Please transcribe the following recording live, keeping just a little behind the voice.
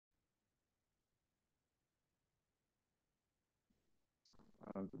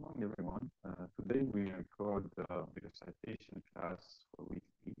Good morning, everyone. Today we record the recitation class for week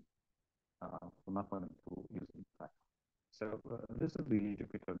 3 for MATH102 using Python. So this is the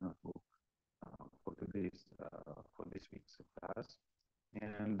Jupyter notebook for this week's class,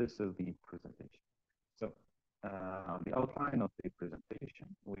 and this is the presentation. So the outline of the presentation,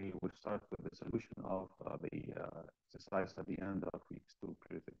 we will start with the solution of the exercise at the end of week's 2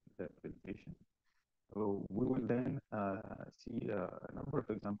 presentation. So we will then see a number of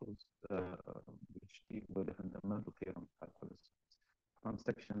examples which deal with the fundamental theorem calculus from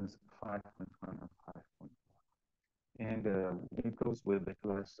sections 5.1 and 5.4. And we close with the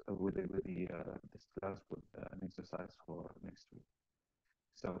class this class with an exercise for next week.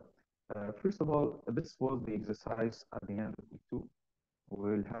 So first of all, this was the exercise at the end of week 2.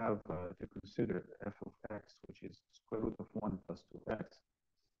 We'll have to consider f of x, which is square root of 1 plus 2x.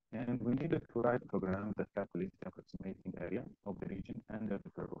 And we needed to write a program that calculates the approximating area of the region under the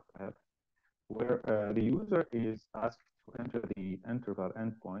curve of f, where the user is asked to enter the interval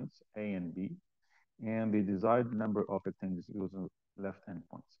endpoints a and b, and the desired number of rectangles using left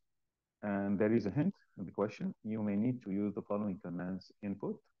endpoints. And there is a hint in the question. You may need to use the following commands: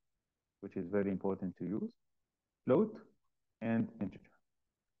 input, which is very important to use, float, and integer.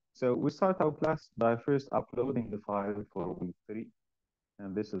 So we start our class by first uploading the file for week 3.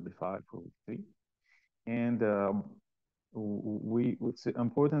 And this is the file for week 3. And it's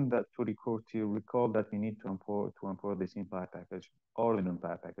important that to recall that we need to import the SIMPy package or the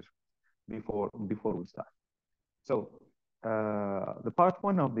NumPy package before we start. So the part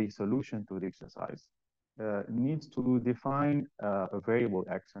 1 of the solution to the exercise needs to define a variable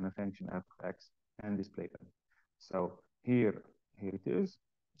x and a function f of x and display them. So here it is.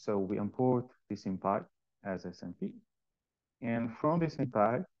 So we import the SIMPy as SMP. And from the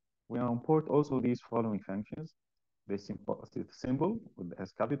SIMPy, we import also these following functions: the symbol with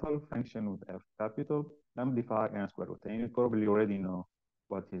S capital, function with F capital, lambdify, and square root. And you probably already know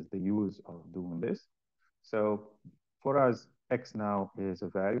what is the use of doing this. So for us, X now is a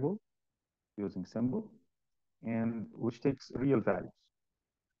variable using symbol, and which takes real values.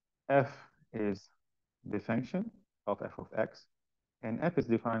 F is the function of f of x, and f is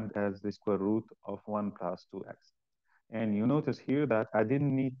defined as the square root of 1 plus 2x. And you notice here that I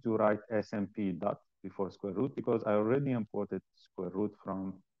didn't need to write SMP dot before square root because I already imported square root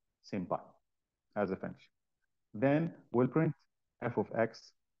from SIMPy as a function. Then we'll print f of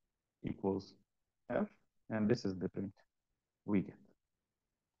x equals f, and this is the print we get.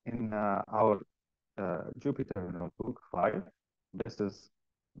 In our Jupyter Notebook file, this is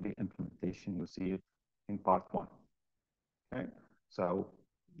the implementation. You see it in part 1. Okay, so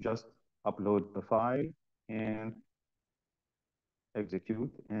just upload the file and execute,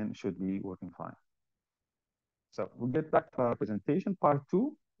 and should be working fine. So we'll get back to our presentation. Part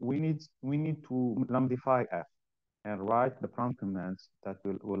 2, we need to lambdify f and write the prompt commands that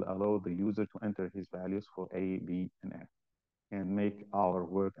will allow the user to enter his values for a, b, and f, and make our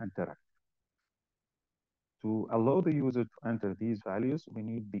work interactive. To allow the user to enter these values, we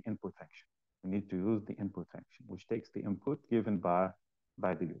need the input function. We need to use the input function, which takes the input given by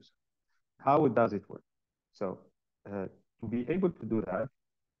the user. How does it work? So to be able to do that,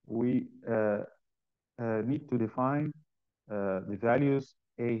 we need to define the values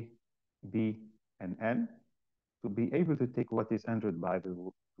a, b, and n to be able to take what is entered by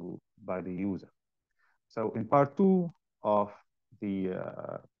the user. So in part 2 of the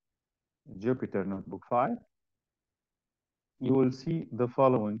Jupyter Notebook file, you will see the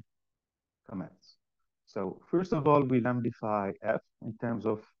following commands. So first of all, we lambdify f in terms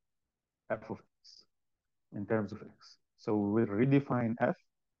of f of x, So we will redefine f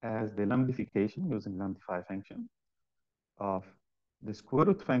as the lambdification using lambdify function of the square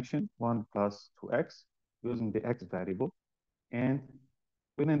root function 1 plus 2x using the x variable and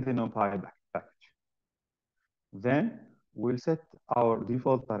within the NumPy package. Then we'll set our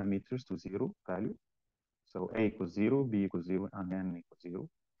default parameters to 0 value. So a equals 0, b equals 0, and n equals 0.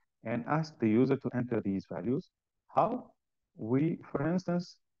 And ask the user to enter these values. How? We, for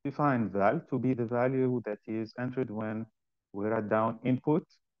instance, define val to be the value that is entered when we write down input,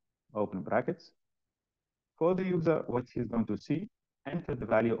 open brackets. For the user, what he's going to see, enter the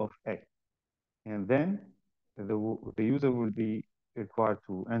value of a. And then the user will be required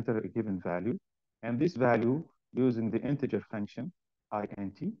to enter a given value. And this value, using the integer function,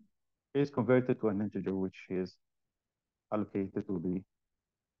 int, is converted to an integer which is allocated to the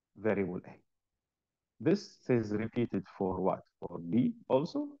variable a. This is repeated for what? For b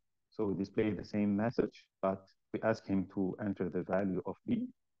also. So we display the same message, but we ask him to enter the value of b.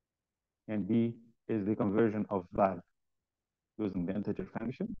 And b is the conversion of val using the integer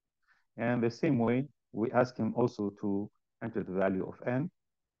function. And the same way, we ask him also to enter the value of n,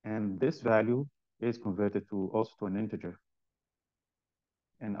 and this value is converted to also to an integer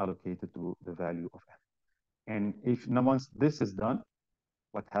and allocated to the value of n. And if now once this is done,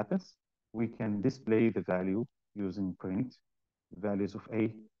 what happens? We can display the value using print values of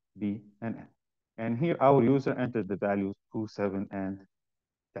a, b, and n. And here our user entered the values 2, 7, and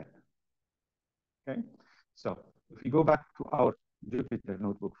 10. Okay, so if we go back to our Jupyter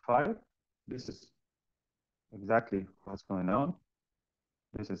Notebook file, this is exactly what's going on.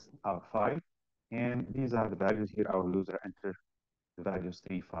 This is our file, and these are the values here. Our user entered the values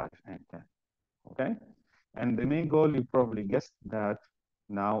 3, 5, and 10. Okay, and the main goal, you probably guessed that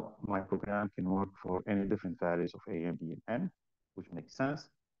now my program can work for any different values of a and b and n, which makes sense.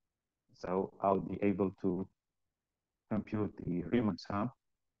 So I'll be able to compute the Riemann sum,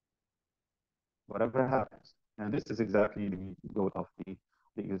 whatever happens. And this is exactly the goal of the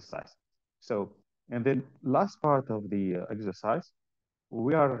exercise. So, and then last part of the exercise,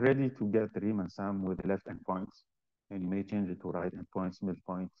 we are ready to get the Riemann sum with the left endpoints, and you may change it to right endpoints,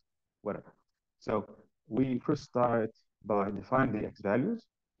 midpoints, whatever. So we first start by defining the x values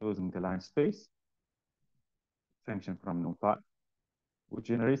using the line space function from NumPy, which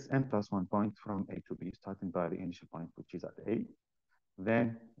generates n plus 1 point from A to B, starting by the initial point, which is at A.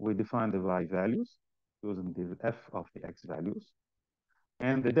 Then we define the y values using the f of the x values,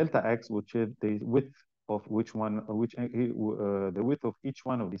 and the delta x, which is the width of the width of each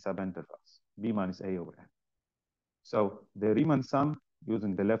one of the subintervals, b minus a over n. So the Riemann sum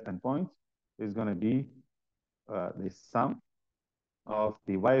using the left endpoint is going to be the sum of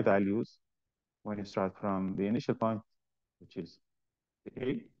the y values when you start from the initial point, which is the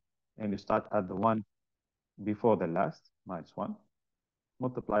a, and you start at the one before the last, minus 1,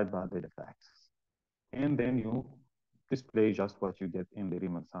 multiplied by the delta x. And then you display just what you get in the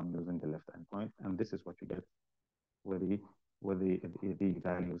Riemann sum using the left endpoint, and this is what you get with the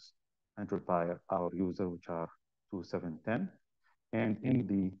values entered by our user, which are 2, 7, 10. And in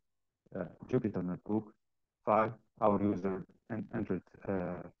the Jupyter Notebook file, our user entered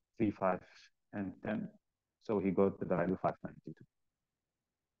 3, 5, and 10. So he got the value 592.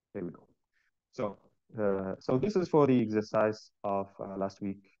 There we go. So this is for the exercise of last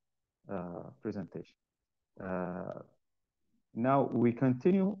week presentation. Now we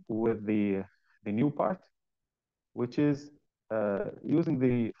continue with the new part, which is using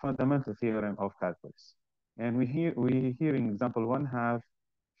the fundamental theorem of calculus. And we here in example 1 have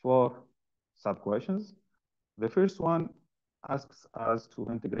 4 sub-questions. The first one asks us to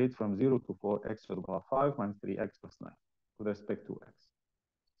integrate from 0 to 4x to the power 5 minus 3x plus 9 with respect to x.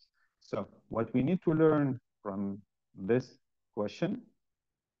 So what we need to learn from this question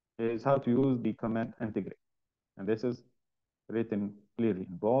is how to use the command integrate. And this is written clearly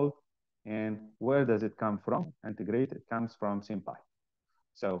in bold. And where does it come from? Integrate, it comes from SymPy.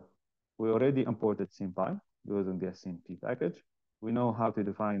 So we already imported SymPy using the SMP package. We know how to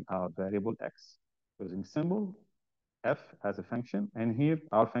define our variable x using symbol f as a function. And here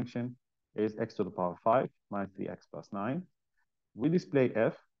our function is x to the power 5 minus 3x plus 9. We display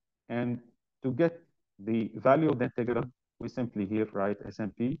f, and to get the value of the integral, we simply here write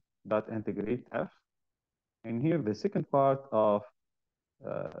SMP dot integrate f. And here the second part of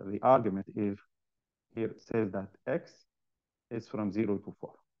the argument is here says that x is from 0 to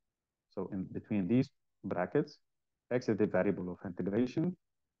 4. So in between these brackets, x is the variable of integration,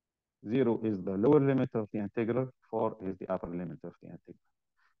 0 is the lower limit of the integral, 4 is the upper limit of the integral.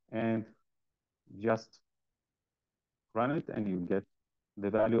 And just run it and you get the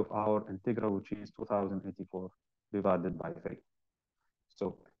value of our integral, which is 2084 divided by 3.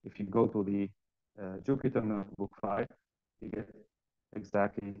 So if you go to the Jupyter Notebook file, you get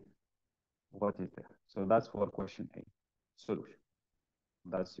exactly what is there. So that's for question A, solution.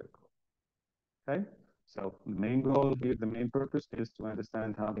 That's your goal. Okay, so the main goal here, the main purpose is to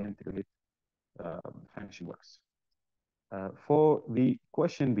understand how the integrate function works. For the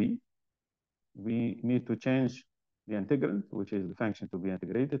question B, we need to change the integrand, which is the function to be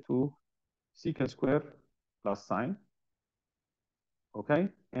integrated, to secant square plus sine. Okay,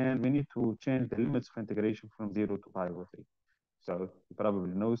 and we need to change the limits of integration from 0 to pi over 3. So you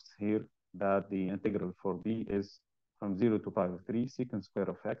probably notice here that the integral for b is from 0 to pi over 3 secant square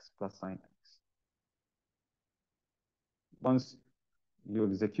of x plus sine x. Once you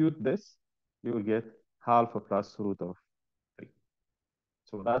execute this, you will get half a plus root of 3.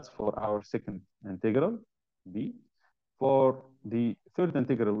 So that's for our second integral, b. For the third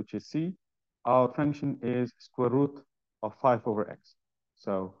integral, which is c, our function is square root of 5 over x.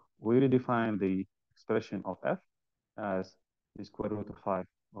 So we redefine the expression of f as the square root of 5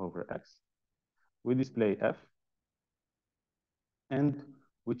 over x. We display f, and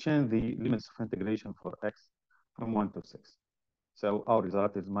we change the limits of integration for x from 1 to 6. So our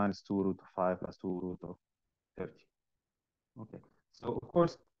result is minus 2 root of 5 plus 2 root of 30. Okay, so of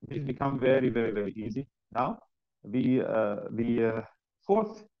course, these become very, very, very easy. Now, the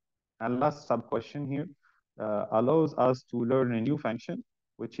fourth and last sub-question here allows us to learn a new function,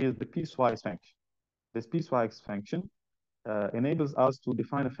 which is the piecewise function. This piecewise function enables us to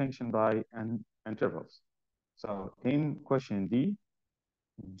define a function by intervals. So in question D,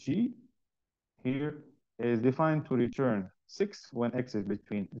 G here is defined to return 6 when x is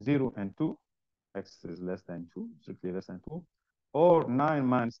between 0 and 2, x is less than 2, strictly less than 2, or 9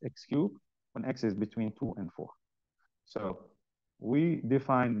 minus x cubed when x is between 2 and 4. So we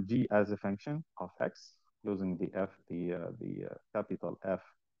define g as a function of x using the capital F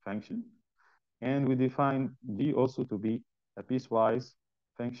function, and we define g also to be a piecewise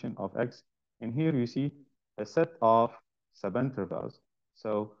function of x. And here you see a set of subintervals.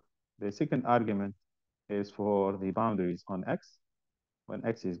 So the second argument is for the boundaries on x when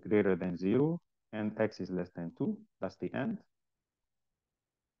x is greater than 0 and x is less than 2. That's the end.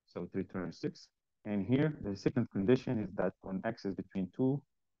 So it returns 6. And here, the second condition is that when x is between 2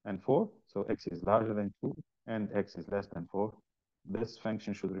 and 4, so x is larger than 2 and x is less than 4, this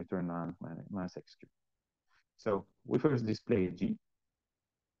function should return 9 minus x cubed. So we first display g,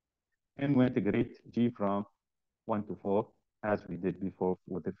 and we integrate g from 1 to 4, as we did before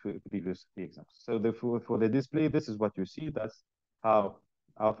with the previous examples. So for the display, this is what you see. That's how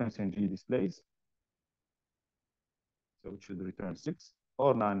our function g displays. So it should return 6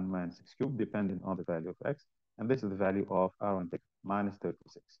 or 9 minus x cubed, depending on the value of x. And this is the value of our integral, minus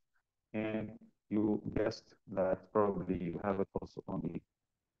 36. And you guessed that probably you have it also on the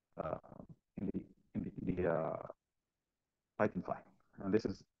Python file. And this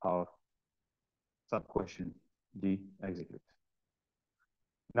is our sub-question D execute.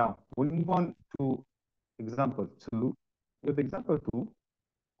 Now, we'll move on to example 2. With example 2,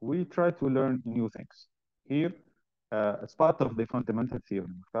 we try to learn new things. Here, as part of the fundamental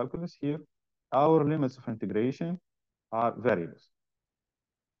theorem of calculus, here, our limits of integration are variables.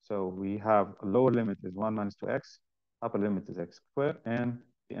 So we have a lower limit is 1 minus 2x, upper limit is x squared, and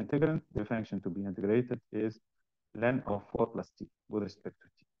the integrand, the function to be integrated, is ln of 4 plus t with respect to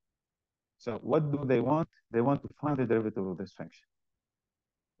t. So what do they want? They want to find the derivative of this function.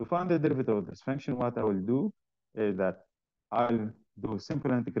 To find the derivative of this function, what I will do is that I'll do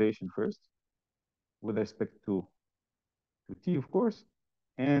simple integration first with respect to t, of course,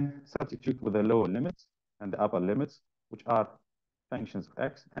 and substitute with the lower limits and the upper limits, which are functions of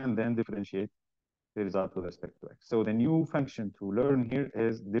x, and then differentiate the result with respect to x. So the new function to learn here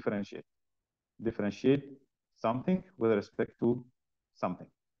is differentiate. Differentiate something with respect to something.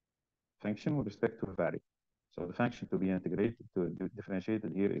 Function with respect to a variable. So the function to be integrated, to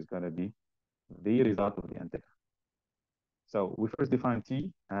differentiated here is going to be the result of the integral. So we first define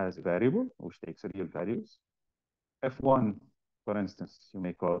t as a variable, which takes real values. f1, for instance, you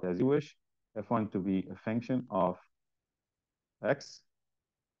may call it as you wish. f1 to be a function of x.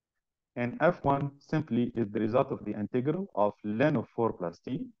 And f1 simply is the result of the integral of ln of 4 plus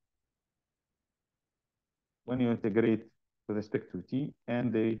t when you integrate with respect to t,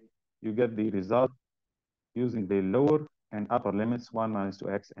 and you get the result using the lower and upper limits, 1 minus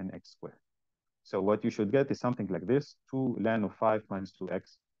 2x and x squared. So what you should get is something like this, 2 ln of 5 minus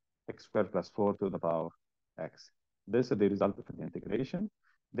 2x, x squared plus 4 to the power x. This is the result of the integration.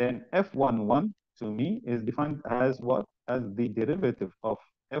 Then f11 to me is defined as what? As the derivative of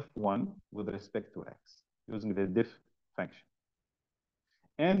f1 with respect to x, using the diff function.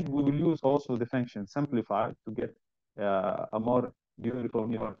 And we will use also the function simplified to get a more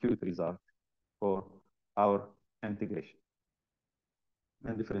uniform, more acute result for our integration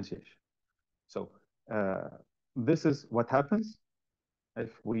and differentiation. So this is what happens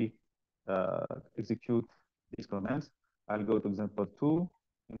if we execute these commands. I'll go to example 2,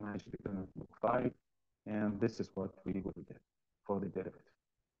 image dependent 5, and this is what we will get for the derivative.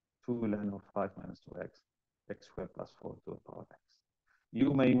 2 ln of 5 minus 2x, x squared plus 4 to the power x.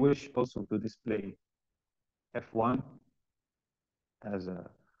 You may wish also to display f1 as a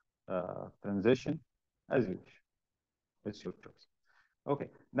transition, as you wish. It's your choice. Okay,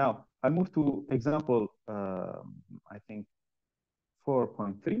 now I'll move to example, I think,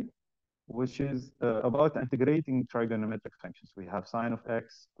 4.3, which is about integrating trigonometric functions. We have sine of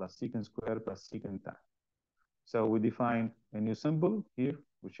x plus secant squared plus secant tan. So we define a new symbol here,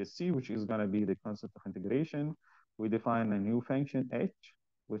 which is c, which is going to be the constant of integration. We define a new function h,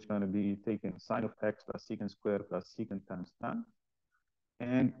 which is going to be taking sine of x plus secant squared plus secant times tan.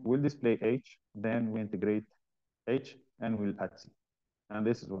 And we'll display h, then we integrate h, and we'll add c. And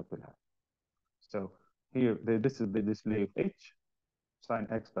this is what we'll have. So here, this is the display of h, sine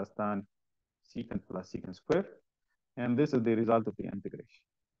x plus tan secant plus secant squared. And this is the result of the integration.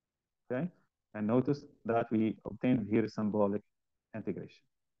 Okay? And notice that we obtained here symbolic integration.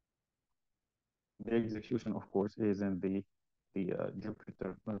 The execution, of course, is in the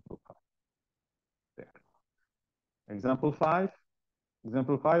Jupyter notebook there. Example 5.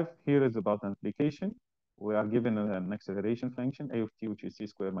 Example 5 here is about an application. We are given an acceleration function, a of t, which is c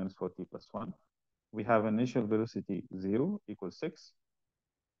squared minus 4t plus 1. We have initial velocity 0 equals 6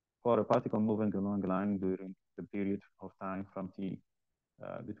 for a particle moving along a line during the period of time from t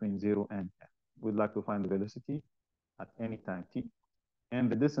between 0 and n. We'd like to find the velocity at any time t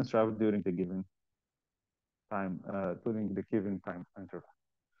and the distance traveled during the given time interval.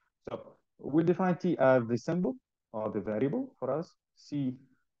 So we'll define t as the symbol or the variable for us. C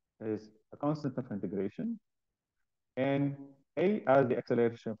is a constant of integration, and a as the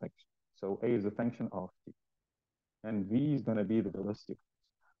acceleration function. So a is a function of t, and v is going to be the velocity.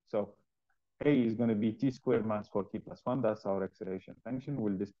 So a is going to be t squared minus 4t plus 1. That's our acceleration function.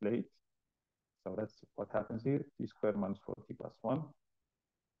 We'll display it. So that's what happens here, t squared minus 4t plus 1.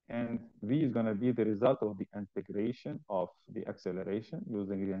 And v is going to be the result of the integration of the acceleration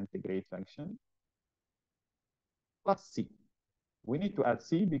using the integrate function plus c. We need to add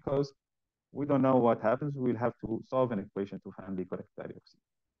c because we don't know what happens. We'll have to solve an equation to find the correct value of c.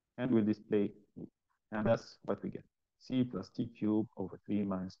 And we'll display, and that's what we get. C plus t cubed over 3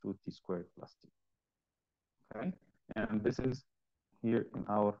 minus 2t squared plus t. Okay? And this is here in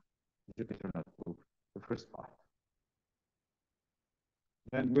our Jupyter notebook, the first part.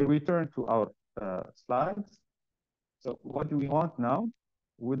 Then we'll return to our slides. So what do we want now?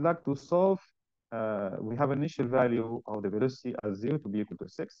 We'd like to solve, we have initial value of the velocity as 0 to be equal to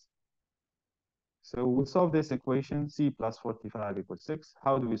 6. So we'll solve this equation, c plus 45 equals 6.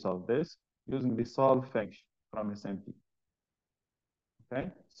 How do we solve this? Using the solve function from SMT.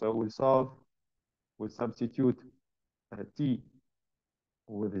 Okay, so we'll substitute t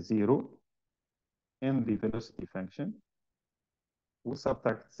with a 0 in the velocity function. We'll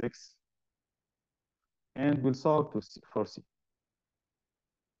subtract 6, and we'll solve for c.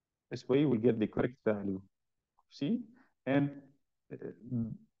 This way, we'll get the correct value of c. And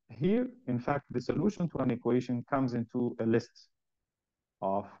here, in fact, the solution to an equation comes into a list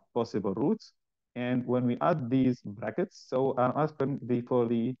of possible roots. And when we add these brackets, so I'm asking for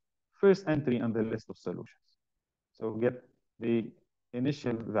the first entry on the list of solutions. So we get the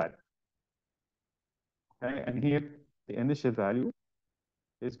initial value. Okay, and here the initial value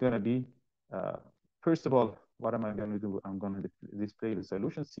is going to be, first of all, what am I going to do? I'm going to display the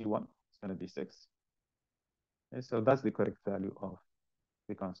solution. C1 is going to be 6. Okay, so that's the correct value of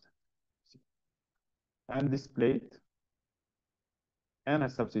the constant C. And display it. And I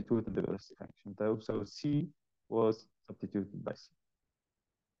substituted the velocity function. So C was substituted by C.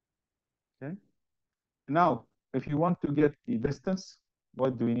 Okay. Now, if you want to get the distance,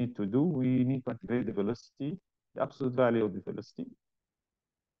 what do we need to do? We need to integrate the velocity, the absolute value of the velocity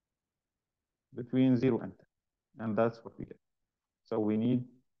between 0 and 10. And that's what we get. So we need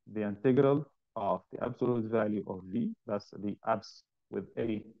the integral of the absolute value of V. That's the abs with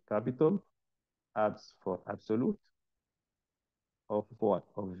A capital, abs for absolute, of what?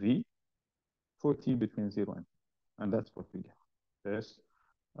 Of V for t between 0 and 10. And that's what we get. There's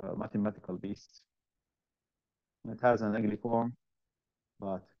mathematical beast. It has an ugly form,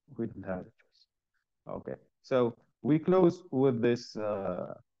 but we don't have a choice. Okay, so we close with this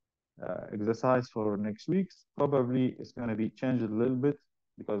exercise for next week. Probably it's going to be changed a little bit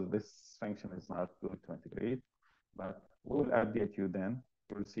because this function is not going to integrate, but we'll update you then.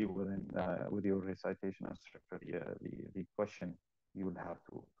 You'll see within with your recitation and structure the question you will have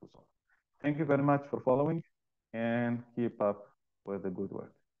to solve. Thank you very much for following, and keep up with the good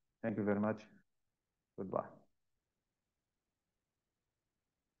work. Thank you very much. Goodbye.